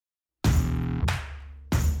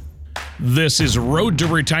This is Road to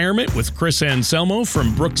Retirement with Chris Anselmo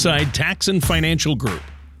from Brookside Tax and Financial Group.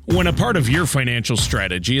 When a part of your financial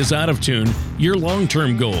strategy is out of tune, your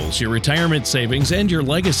long-term goals, your retirement savings, and your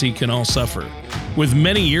legacy can all suffer. With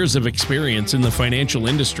many years of experience in the financial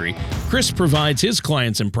industry, Chris provides his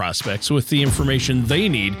clients and prospects with the information they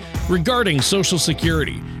need regarding Social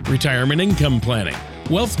Security, retirement income planning,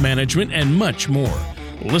 wealth management, and much more.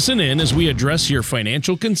 Listen in as we address your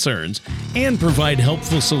financial concerns and provide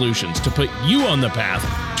helpful solutions to put you on the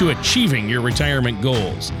path to achieving your retirement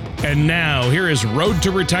goals. And now, here is Road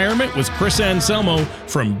to Retirement with Chris Anselmo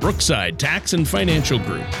from Brookside Tax and Financial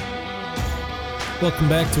Group. Welcome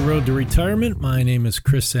back to Road to Retirement. My name is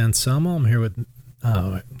Chris Anselmo. I'm here with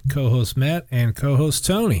co-host Matt and co-host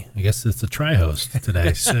Tony. I guess it's a tri-host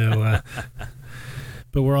today.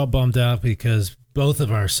 But we're all bummed out because both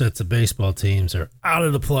of our sets of baseball teams are out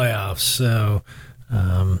of the playoffs. So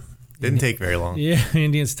didn't take very long. Yeah,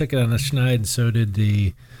 Indians took it on the schneid, and so did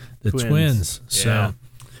the Twins. Yeah.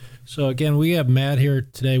 So again, we have Matt here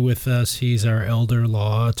today with us. He's our elder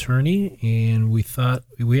law attorney, and we thought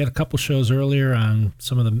we had a couple shows earlier on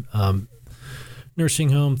some of the nursing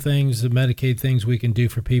home things, the Medicaid things we can do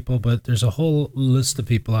for people, but there's a whole list of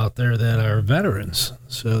people out there that are veterans.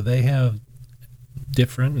 So they have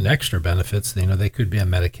different and extra benefits. You know, they could be on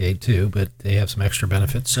Medicaid too, but they have some extra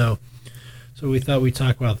benefits. So we thought we'd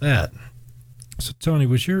talk about that. So Tony,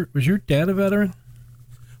 was your dad a veteran?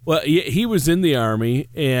 Well, he was in the Army,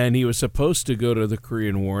 and he was supposed to go to the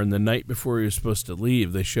Korean War, and the night before he was supposed to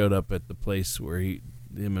leave, they showed up at the place where him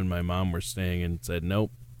and my mom were staying and said,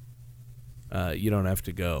 nope, you don't have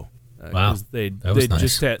to go. Wow, They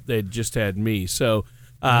nice. just had me. So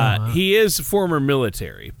he is former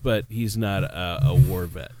military, but he's not a war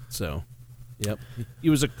vet. So, yep, he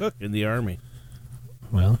was a cook in the Army.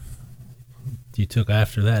 Well, you took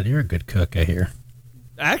after that. You're a good cook, I hear.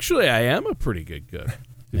 Actually, I am a pretty good cook,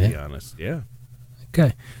 to be honest. Yeah.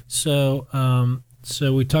 Okay. So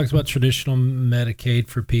we talked about traditional Medicaid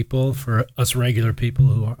for people, for us regular people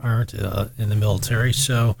who aren't in the military.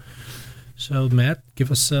 So Matt, give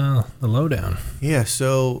us the lowdown. Yeah,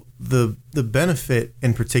 so the benefit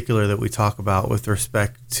in particular that we talk about with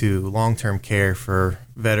respect to long-term care for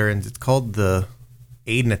veterans, it's called the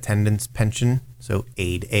Aid and Attendance Pension. So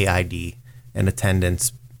AID, AID, and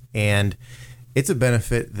attendance. And it's a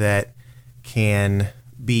benefit that can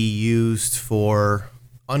be used for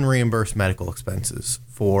unreimbursed medical expenses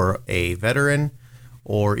for a veteran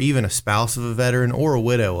or even a spouse of a veteran or a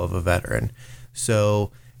widow of a veteran.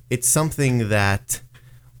 So it's something that,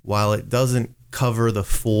 while it doesn't cover the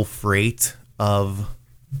full freight of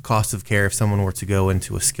cost of care if someone were to go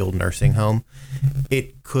into a skilled nursing home,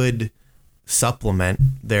 it could supplement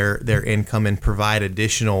their income and provide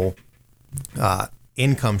additional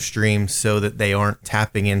income streams so that they aren't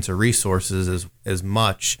tapping into resources as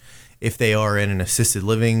much if they are in an assisted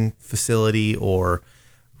living facility or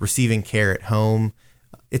receiving care at home.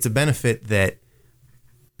 It's a benefit that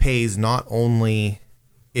pays not only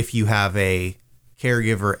if you have a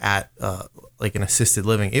caregiver at like an assisted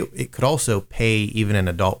living, it could also pay even an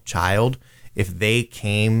adult child if they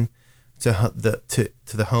came to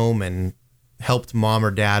the home and helped mom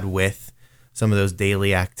or dad with some of those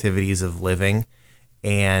daily activities of living.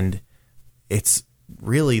 And it's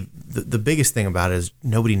really the biggest thing about it is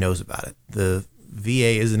nobody knows about it. The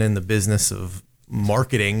VA isn't in the business of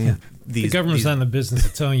marketing these. The government's not in the business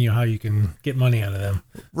of telling you how you can get money out of them.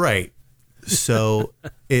 Right. So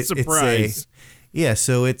it's a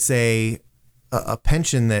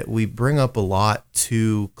pension that we bring up a lot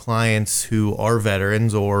to clients who are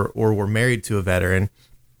veterans or were married to a veteran.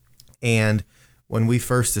 And when we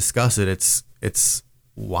first discuss it, it's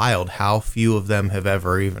wild how few of them have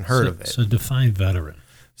ever even heard of it. So define veteran.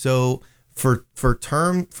 So for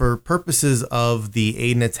purposes of the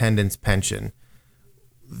aid and attendance pension,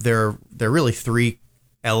 there are really three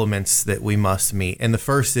elements that we must meet. And the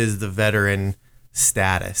first is the veteran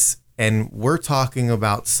status. And we're talking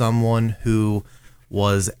about someone who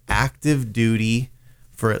was active duty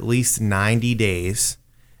for at least 90 days.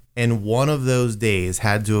 And one of those days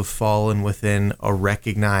had to have fallen within a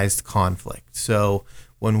recognized conflict. So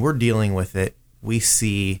when we're dealing with it, we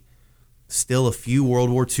see still a few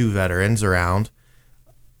World War II veterans around,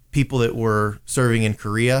 people that were serving in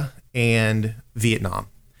Korea and Vietnam.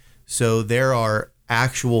 So there are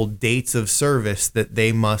actual dates of service that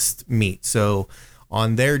they must meet. So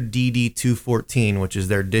on their DD-214, which is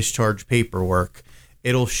their discharge paperwork,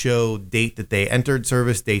 it'll show date that they entered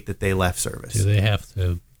service, date that they left service. Do they have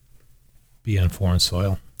to be on foreign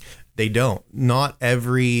soil? They don't. Not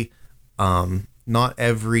every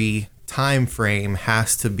time frame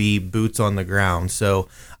has to be boots on the ground. So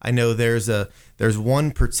I know there's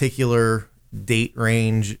one particular date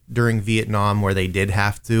range during Vietnam where they did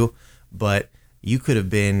have to, but you could have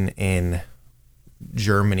been in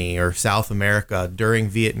Germany or South America during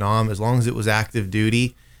Vietnam. As long as it was active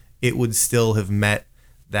duty, it would still have met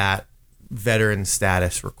that veteran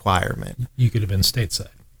status requirement. You could have been stateside.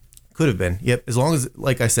 Could have been. Yep. As long as,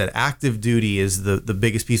 like I said, active duty is the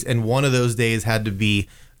biggest piece. And one of those days had to be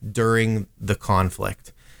during the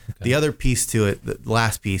conflict. Okay. The other piece to it, the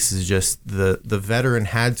last piece, is just the veteran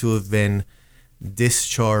had to have been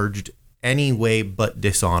discharged anyway but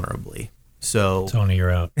dishonorably. So Tony, you're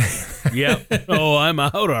out. Yep. Oh, I'm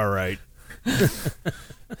out. All right.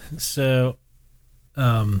 So,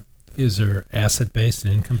 is there asset-based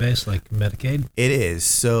and income-based like Medicaid? It is.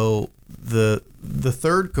 So the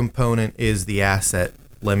third component is the asset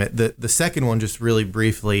limit. The second one, just really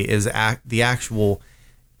briefly, is the actual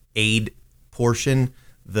aid portion.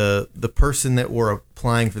 The person that we're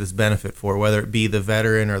applying for this benefit for, whether it be the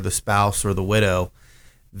veteran or the spouse or the widow,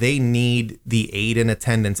 they need the aid and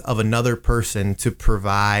attendance of another person to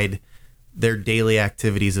provide their daily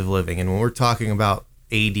activities of living. And when we're talking about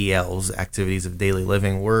ADLs, activities of daily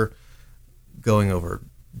living, we're going over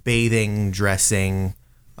bathing, dressing,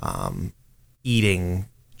 eating,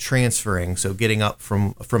 transferring. So getting up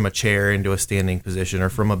from a chair into a standing position or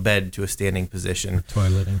from a bed to a standing position.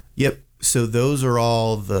 Toileting. Yep. So those are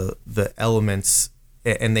all the elements,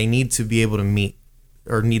 and they need to be able to meet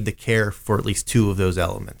or need the care for at least two of those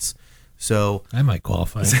elements. So I might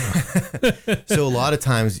qualify. So a lot of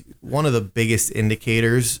times, one of the biggest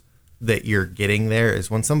indicators that you're getting there is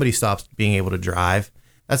when somebody stops being able to drive.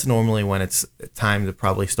 That's normally when it's time to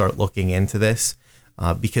probably start looking into this,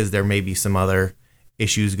 because there may be some other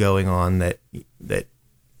issues going on that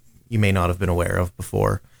you may not have been aware of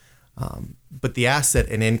before. But the asset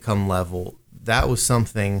and income level, that was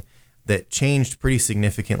something that changed pretty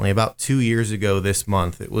significantly about 2 years ago this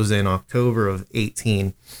month. It was in October of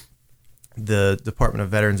 2018. The Department of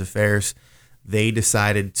Veterans Affairs, they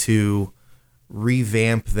decided to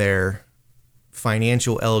revamp their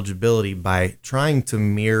financial eligibility by trying to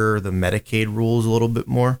mirror the Medicaid rules a little bit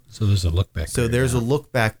more. So there's a look back. So there's a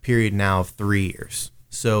look back period now of 3 years.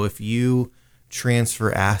 So if you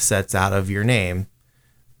transfer assets out of your name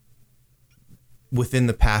within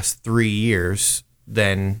the past 3 years,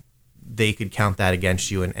 then they could count that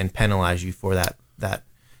against you and penalize you for that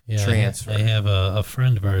transfer. I have a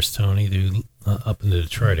friend of ours, Tony, who up in the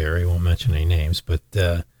Detroit area, won't mention any names, but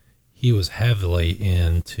he was heavily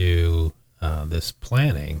into this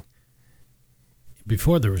planning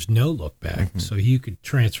before there was no look back. Mm-hmm. So you could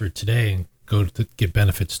transfer today and go to get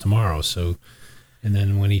benefits tomorrow. So, and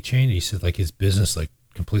then when he changed, he said like his business like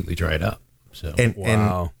completely dried up. So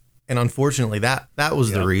wow. And unfortunately, that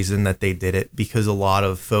was the reason that they did it, because a lot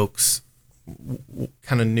of folks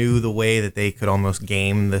kind of knew the way that they could almost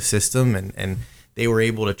game the system, and they were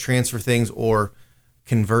able to transfer things or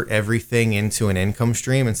convert everything into an income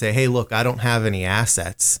stream and say, hey, look, I don't have any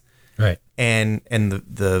assets. Right. And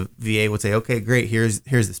the VA would say, okay, great, here's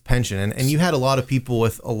this pension. And you had a lot of people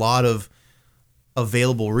with a lot of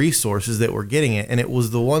available resources that were getting it, and it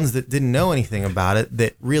was the ones that didn't know anything about it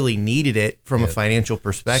that really needed it from a financial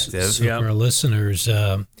perspective. So for our listeners,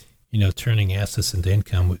 turning assets into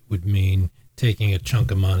income would mean taking a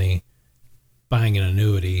chunk of money, buying an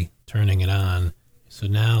annuity, turning it on. So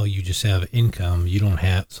now you just have income. You don't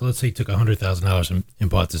have. So let's say you took $100,000 and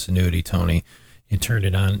bought this annuity, Tony, and turned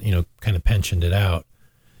it on. Kind of pensioned it out.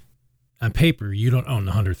 On paper, you don't own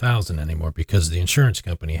 $100,000 anymore because the insurance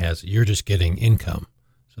company has it. You're just getting income.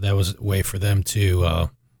 So that was a way for them to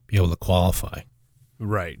be able to qualify.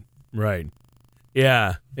 Right.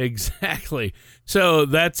 Yeah, exactly. So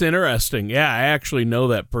that's interesting. Yeah, I actually know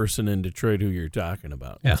that person in Detroit who you're talking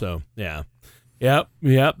about. Yeah. So, yeah.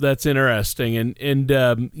 Yep, that's interesting. And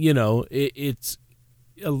it's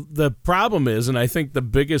the problem is, and I think the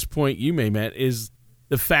biggest point you made, Matt, is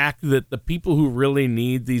the fact that the people who really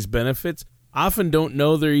need these benefits often don't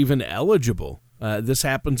know they're even eligible. This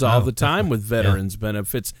happens all the time with veterans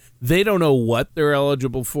benefits. They don't know what they're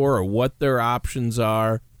eligible for or what their options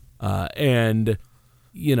are. And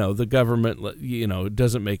the government,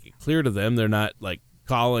 doesn't make it clear to them. They're not like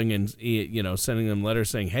calling and, sending them letters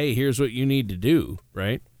saying, hey, here's what you need to do.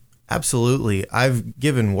 Right. Absolutely. I've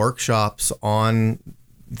given workshops on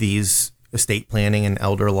these estate planning and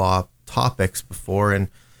elder law topics before, and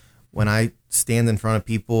when I stand in front of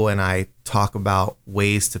people and I talk about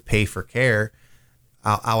ways to pay for care,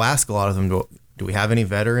 I'll ask a lot of them, do we have any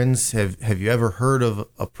veterans? Have you ever heard of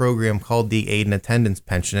a program called the Aid and Attendance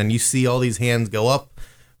Pension? And you see all these hands go up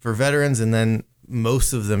for veterans, and then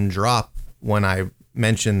most of them drop when I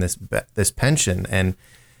mention this pension, and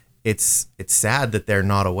it's sad that they're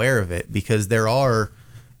not aware of it, because there are,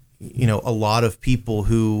 a lot of people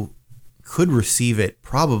who could receive it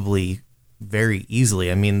probably very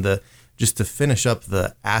easily. I mean, just to finish up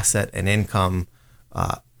the asset and income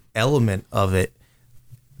element of it,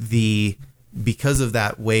 because of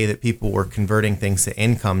that way that people were converting things to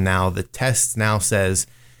income, now the test now says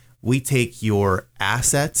we take your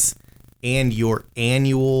assets and your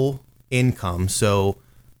annual income. So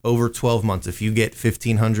over 12 months, if you get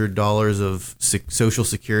 $1,500 of Social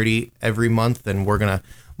Security every month, then we're going to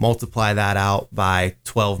multiply that out by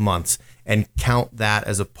 12 months and count that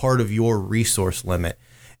as a part of your resource limit.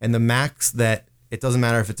 And the max that, it doesn't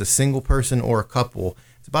matter if it's a single person or a couple,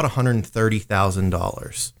 it's about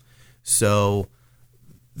 $130,000. So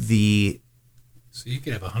you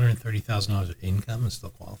could have $130,000 of income and still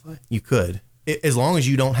qualify? You could, as long as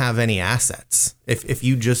you don't have any assets. If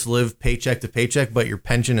you just live paycheck to paycheck, but your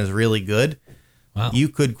pension is really good, wow, you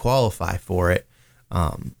could qualify for it.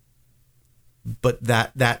 But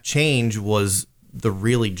that change was the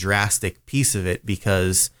really drastic piece of it,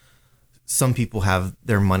 because some people have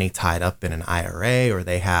their money tied up in an IRA, or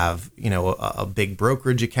they have, a big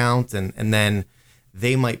brokerage account, and then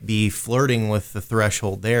they might be flirting with the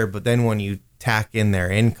threshold there. But then when you tack in their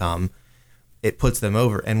income, it puts them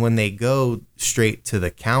over. And when they go straight to the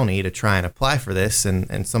county to try and apply for this,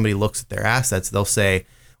 and somebody looks at their assets, they'll say,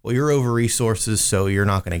 well, you're over resources, so you're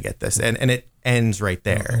not going to get this. And it ends right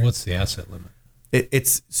there. What's the asset limit?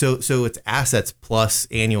 It's assets plus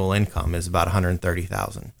annual income is about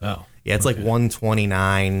 $130,000. Oh, yeah, it's like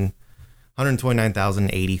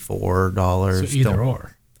 $129,084. So either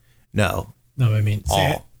or. No, I mean, it's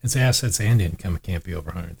it's assets and income. It can't be over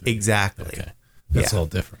 130. Exactly. Okay, that's a little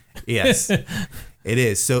different. Yes, it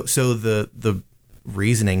is. So the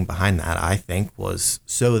reasoning behind that, I think, was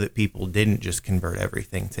so that people didn't just convert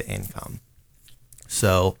everything to income.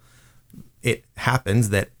 So it happens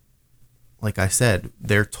that, like I said,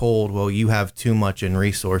 they're told, well, you have too much in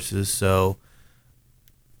resources, so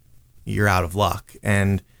you're out of luck.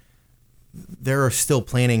 And there are still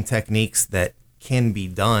planning techniques that can be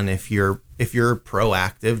done if you're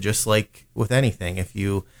proactive, just like with anything. If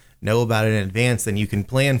you know about it in advance, then you can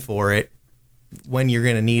plan for it when you're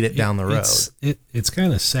going to need it down the road. It's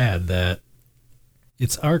kind of sad that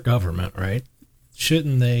it's our government, right?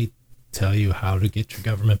 Shouldn't they tell you how to get your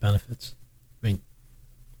government benefits? I mean,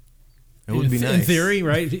 it would be nice. In theory,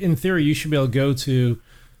 right? In theory, you should be able to go to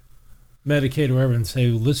Medicaid or wherever and say,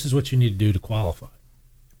 well, this is what you need to do to qualify.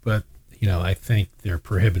 But, I think they're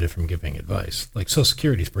prohibited from giving advice. Like Social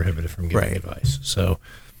Security is prohibited from giving advice. So,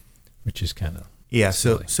 which is kind of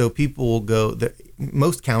silly. So people will go,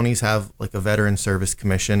 most counties have like a Veteran Service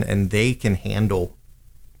Commission, and they can handle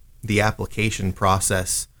the application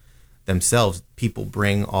process themselves. People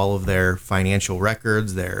bring all of their financial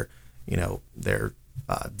records, their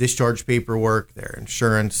discharge paperwork, their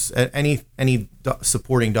insurance, any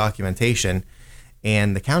supporting documentation,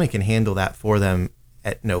 and the county can handle that for them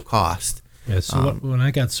at no cost. Yeah. So when I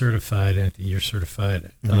got certified, and you're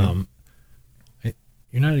certified, you're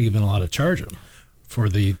not even allowed to charge them for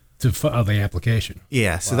the application.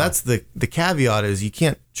 Yeah. So that's the caveat is you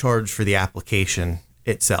can't charge for the application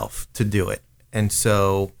itself to do it, and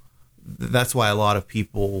so that's why a lot of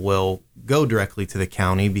people will go directly to the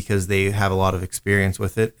county, because they have a lot of experience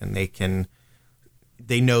with it, and they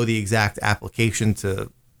know the exact application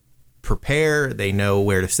to prepare. They know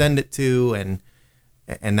where to send it to, and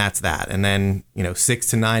that's that. And then, 6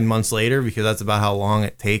 to 9 months later, because that's about how long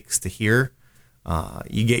it takes to hear,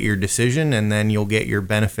 you get your decision, and then you'll get your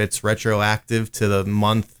benefits retroactive to the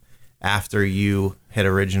month after you had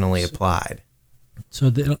originally applied. So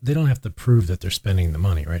they don't have to prove that they're spending the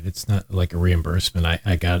money, right? It's not like a reimbursement.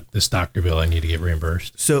 I got this doctor bill, I need to get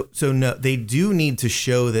reimbursed. So no, they do need to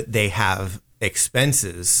show that they have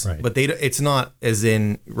expenses, right, but it's not as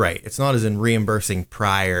in reimbursing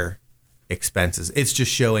prior expenses. It's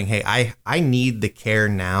just showing, hey, I need the care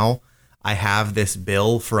now. I have this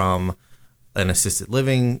bill from an assisted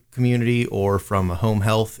living community or from a home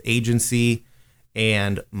health agency,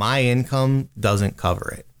 and my income doesn't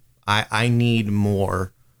cover it. I need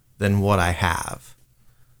more than what I have.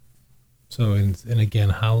 So, and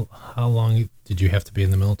again, how long did you have to be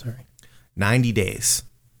in the military? 90 days.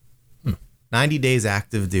 90 days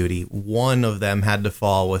active duty. One of them had to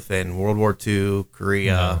fall within World War II,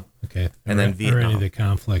 Korea, and then Vietnam. Or any of the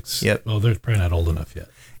conflicts. Yep. Well, they're probably not old enough yet.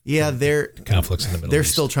 Yeah, conflicts in the Middle East. They're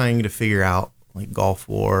still trying to figure out like Gulf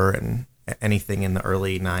War and anything in the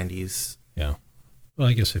early 90s. Yeah. Well,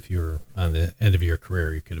 I guess if you were on the end of your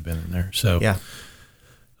career, you could have been in there. So yeah.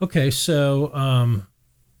 Okay, so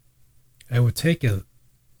I would take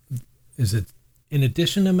is it in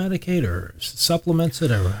addition to Medicaid or supplements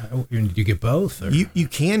it, or do you get both? Or? You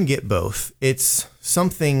can get both. It's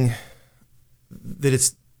something that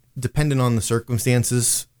it's dependent on the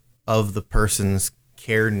circumstances of the person's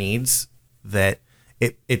care needs that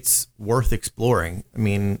it's worth exploring. I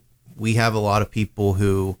mean, we have a lot of people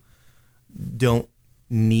who don't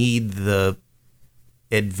need the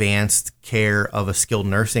advanced care of a skilled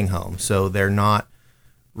nursing home, so they're not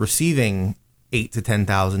receiving $8,000 to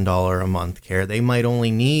 $10,000 a month care. They might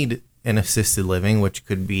only need an assisted living, which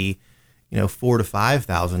could be, $4,000 to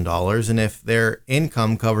 $5,000. And if their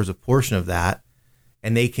income covers a portion of that,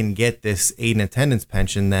 and they can get this aid and attendance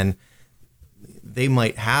pension, then they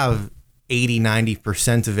might have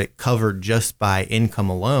 80-90% of it covered just by income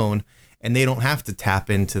alone, and they don't have to tap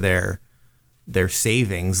into their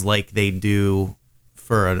savings like they do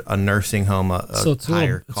for a nursing home, so it's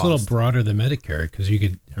higher cost. It's a little broader than Medicare because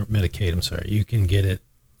Medicaid. I'm sorry, you can get it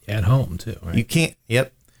at home too, right? You can't.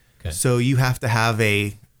 Yep. Okay. So you have to have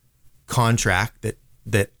a contract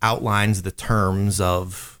that outlines the terms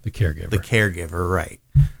of the caregiver. Right?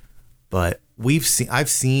 But I've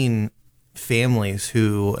seen families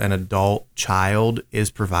who an adult child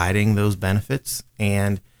is providing those benefits,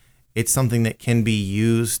 and it's something that can be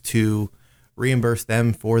used to reimburse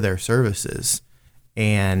them for their services.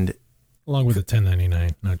 And along with the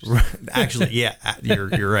 1099, not just actually, yeah, you're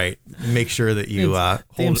right. Make sure that you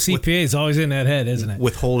damn CPA is always in that head, isn't it?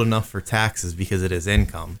 Withhold enough for taxes because it is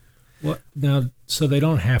income. Well, now, so they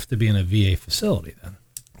don't have to be in a VA facility then.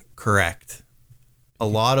 Correct. A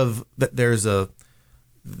lot of the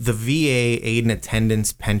VA aid and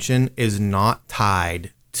attendance pension is not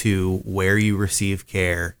tied to where you receive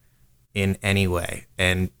care in any way,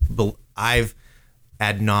 and I've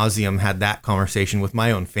ad nauseum had that conversation with my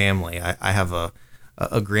own family. I have a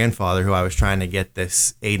grandfather who I was trying to get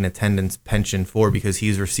this aid and attendance pension for because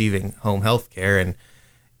he's receiving home health care. And,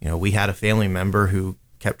 we had a family member who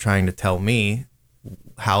kept trying to tell me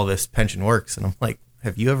how this pension works. And I'm like,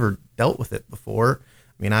 have you ever dealt with it before?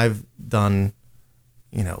 I mean, I've done,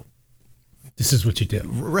 this is what you do.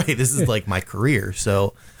 Right. This is like my career.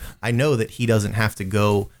 So I know that he doesn't have to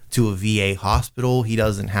go to a VA hospital. He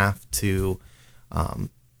doesn't have to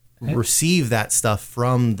receive that stuff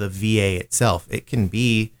from the VA itself. It can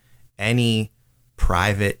be any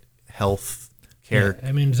private health care. Yeah,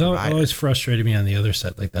 I mean, it's always frustrated me on the other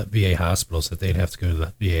side, like that VA hospitals, that they'd have to go to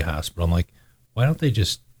the VA hospital. I'm like, why don't they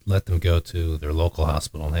just let them go to their local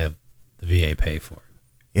hospital and have the VA pay for it?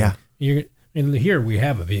 Yeah. Here we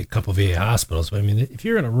have a couple VA hospitals, but I mean, if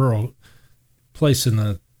you're in a rural place in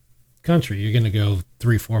the country, you're going to go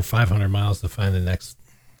 300, 400, 500 miles to find the next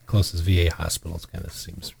closest VA hospitals. Kind of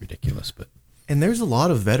seems ridiculous, and there's a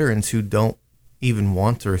lot of veterans who don't even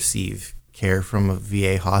want to receive care from a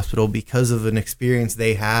VA hospital because of an experience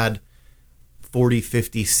they had 40,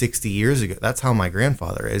 50, 60 years ago. That's how my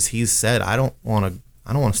grandfather is. He's said, I don't want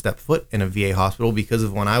to step foot in a VA hospital because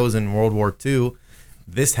of when I was in World War II,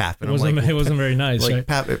 this happened. It wasn't very nice. Like, right?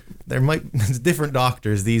 Pap, there might different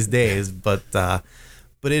doctors these days, but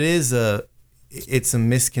it's a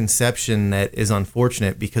misconception that is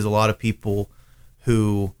unfortunate because a lot of people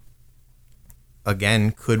who,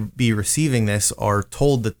 again, could be receiving this are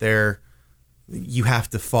told that you have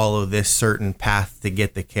to follow this certain path to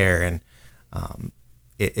get the care. And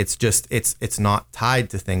it's not tied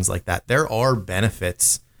to things like that. There are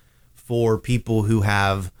benefits for people who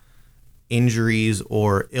have injuries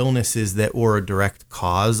or illnesses that were a direct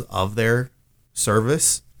cause of their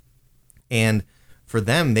service. And for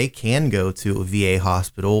them, they can go to a VA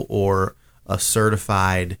hospital or a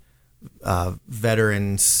certified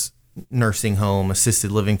veterans nursing home, assisted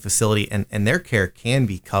living facility, and their care can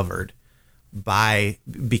be covered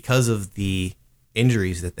because of the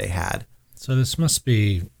injuries that they had. So this must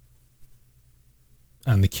be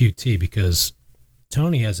on the QT because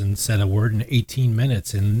Tony hasn't said a word in 18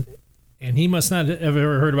 minutes, and he must not have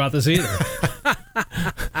ever heard about this either.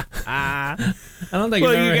 I don't think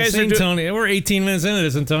I've ever seen Tony. We're 18 minutes into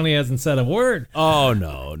this, and Tony hasn't said a word. Oh,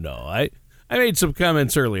 no. I made some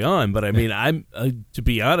comments early on, but I mean, I'm to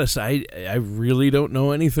be honest, I really don't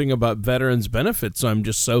know anything about veterans benefits, so I'm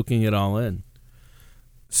just soaking it all in.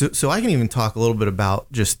 So I can even talk a little bit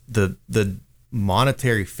about just the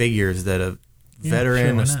monetary figures that a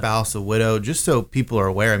veteran, a spouse, a widow, just so people are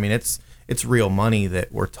aware. I mean, it's real money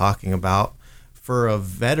that we're talking about. For a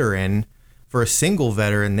veteran, for a single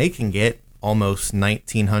veteran, they can get almost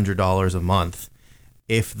 $1,900 a month.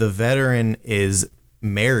 If the veteran is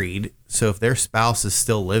married, so if their spouse is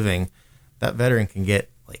still living, that veteran can get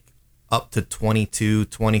like up to $2,200,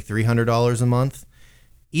 $2,300 a month.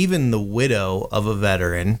 even the widow of a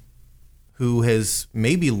veteran who has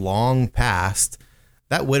maybe long passed,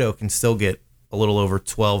 that widow can still get a little over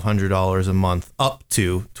 $1,200 a month, up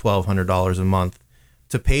to $1,200 a month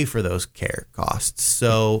to pay for those care costs.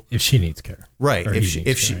 So if she needs care, right?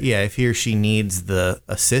 If he or she needs the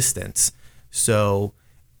assistance, so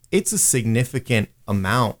it's a significant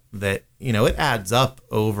amount that, you know, it adds up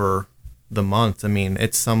over the month. I mean,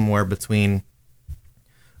 it's somewhere between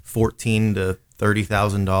 $14,000 to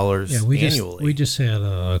 $30,000 annually. We just had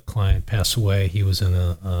a client pass away. He was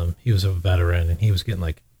he was a veteran, and he was getting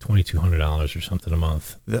like $2,200 or something a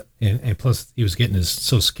month, and plus he was getting his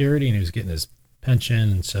Social Security and he was getting his pension,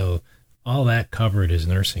 and so all that covered his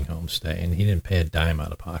nursing home stay, and he didn't pay a dime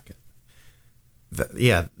out of pocket.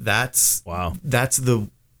 That's wow. That's the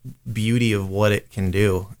beauty of what it can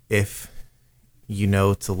do if you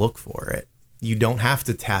know to look for it. You don't have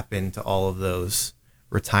to tap into all of those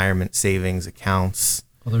retirement savings accounts.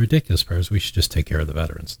 Well, the ridiculous part is we should just take care of the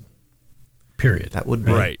veterans. Period. That would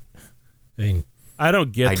be right. I mean, I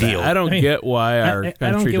don't get ideal. that. I don't get why our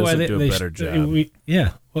country doesn't do a better job.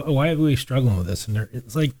 Why are we struggling with this? And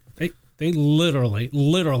it's like they literally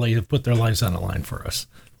have put their lives on the line for us,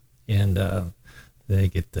 and they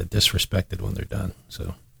get disrespected when they're done.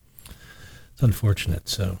 So it's unfortunate.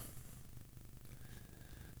 So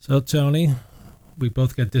Tony, we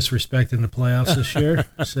both got disrespected in the playoffs this year.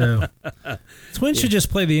 So Twins should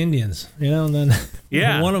just play the Indians, and then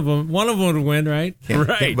one of them would win, right?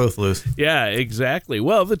 Can't both lose. Yeah, exactly.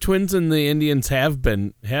 Well, the Twins and the Indians have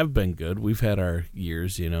been good. We've had our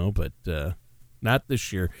years, but not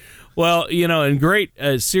this year. Well, and great,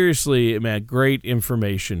 seriously, Matt, great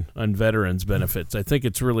information on veterans benefits. I think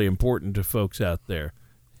it's really important to folks out there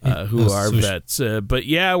who are vets. But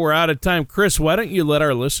yeah, we're out of time. Chris, why don't you let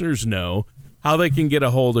our listeners know how they can get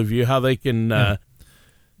a hold of you, how they can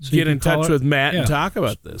get in touch with Matt and talk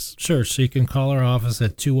about this. Sure. So you can call our office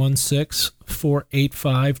at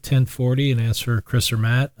 216-485-1040 and ask for Chris or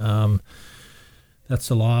Matt. That's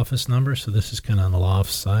the law office number. So this is kind of on the law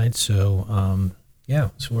office side. So,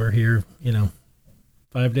 so we're here,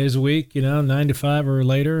 5 days a week, 9 to 5 or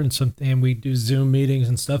later. And we do Zoom meetings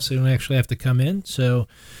and stuff, so you don't actually have to come in. So,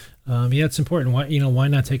 it's important. Why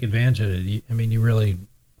not take advantage of it?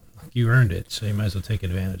 You earned it, so you might as well take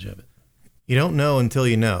advantage of it. You don't know until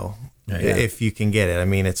you know if you can get it. I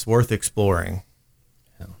mean, it's worth exploring.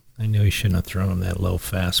 Yeah. I knew he shouldn't have thrown him that low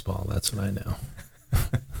fastball. That's what I know.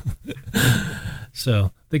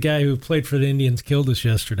 So the guy who played for the Indians killed us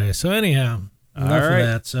yesterday. So anyhow, enough of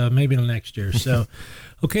that. So maybe next year. So,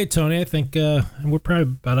 okay, Tony, I think we're probably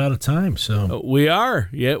about out of time. So we are.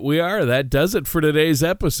 Yeah, we are. That does it for today's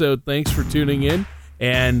episode. Thanks for tuning in.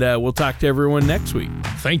 And we'll talk to everyone next week.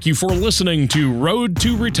 Thank you for listening to Road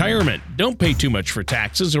to Retirement. Don't pay too much for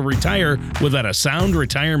taxes or retire without a sound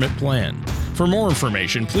retirement plan. For more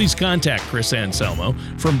information, please contact Chris Anselmo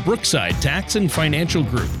from Brookside Tax and Financial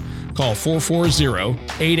Group. Call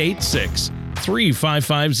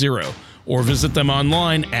 440-886-3550. Or visit them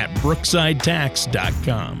online at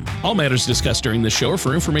brooksidetax.com. All matters discussed during this show are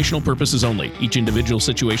for informational purposes only. Each individual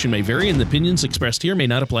situation may vary, and the opinions expressed here may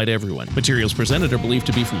not apply to everyone. Materials presented are believed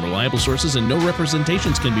to be from reliable sources, and no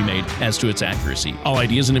representations can be made as to its accuracy. All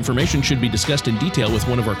ideas and information should be discussed in detail with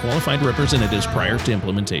one of our qualified representatives prior to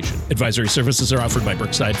implementation. Advisory services are offered by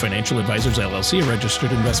Brookside Financial Advisors, LLC, a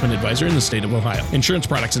registered investment advisor in the state of Ohio. Insurance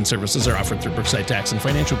products and services are offered through Brookside Tax and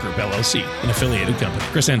Financial Group, LLC, an affiliated company.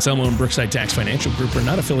 Chris Anselmo and Brookside Tax Financial Group are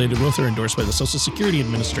not affiliated with or endorsed by the Social Security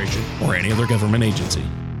Administration or any other government agency.